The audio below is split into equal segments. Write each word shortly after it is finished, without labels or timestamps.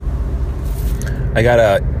I got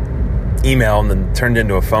a email and then turned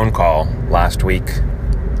into a phone call last week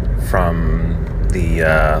from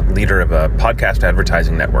the leader of a podcast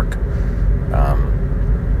advertising network,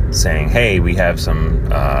 saying, hey, we have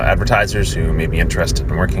some advertisers who may be interested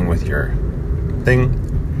in working with your thing.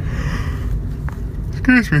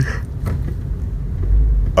 Excuse me.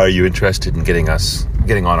 Are you interested in getting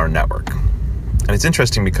on our network? And it's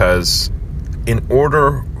interesting because in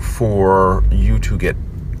order for you to get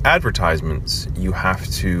advertisements, you have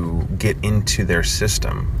to get into their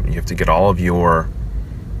system. You have to get all of your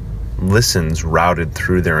listens routed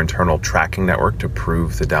through their internal tracking network to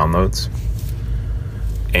prove the downloads.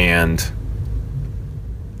 And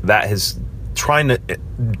that has, trying to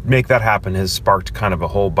make that happen has sparked kind of a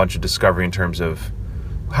whole bunch of discovery in terms of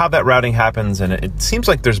how that routing happens. And it seems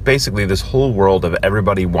like there's basically this whole world of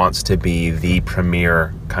everybody wants to be the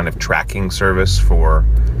premier kind of tracking service for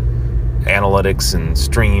analytics and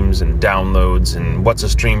streams and downloads and what's a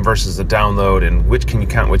stream versus a download and which can you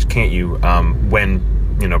count, which can't you, when,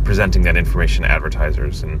 presenting that information to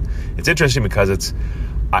advertisers. And it's interesting because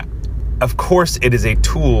of course it is a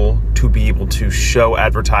tool to be able to show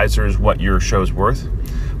advertisers what your show's worth.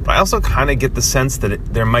 But I also kind of get the sense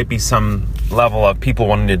that there might be some level of people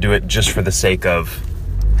wanting to do it just for the sake of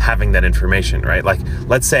having that information, right? Like,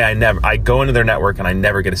 let's say I go into their network and I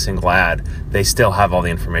never get a single ad. They still have all the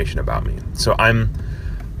information about me. So I'm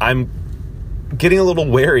getting a little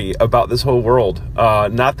wary about this whole world.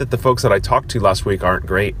 Not that the folks that I talked to last week aren't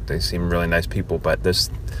great. They seem really nice people, but this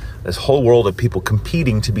whole world of people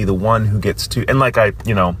competing to be the one who gets to, and like I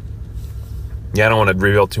don't want to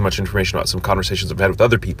reveal too much information about some conversations I've had with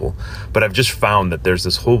other people, but I've just found that there's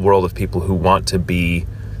this whole world of people who want to be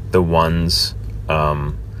the ones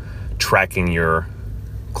tracking your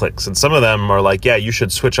clicks. And some of them are like, yeah, you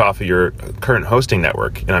should switch off of your current hosting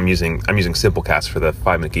network. And I'm using Simplecast for the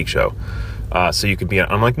 5 Minute Geek Show. So you could be,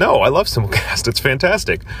 I'm like, no, I love Simplecast. It's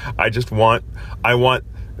fantastic. I want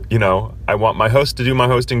my host to do my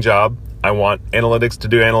hosting job. I want analytics to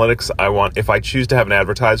do analytics. If I choose to have an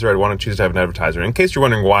advertiser, I'd want to choose to have an advertiser. In case you're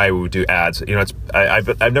wondering why we would do ads, I've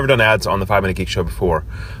never done ads on the 5 Minute Geek Show before.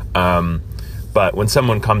 But when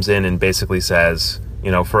someone comes in and basically says,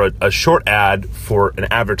 for a short ad for an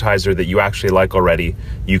advertiser that you actually like already,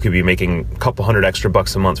 you could be making a couple $100 extra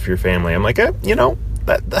a month for your family. I'm like,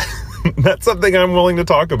 that's something I'm willing to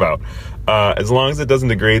talk about. As long as it doesn't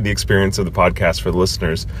degrade the experience of the podcast for the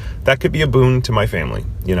listeners, that could be a boon to my family,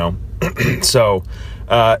 So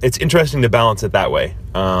it's interesting to balance it that way.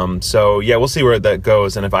 So yeah, we'll see where that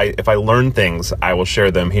goes. And if I learn things, I will share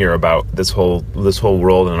them here about this whole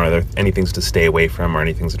world, and are there any things to stay away from or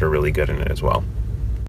any things that are really good in it as well.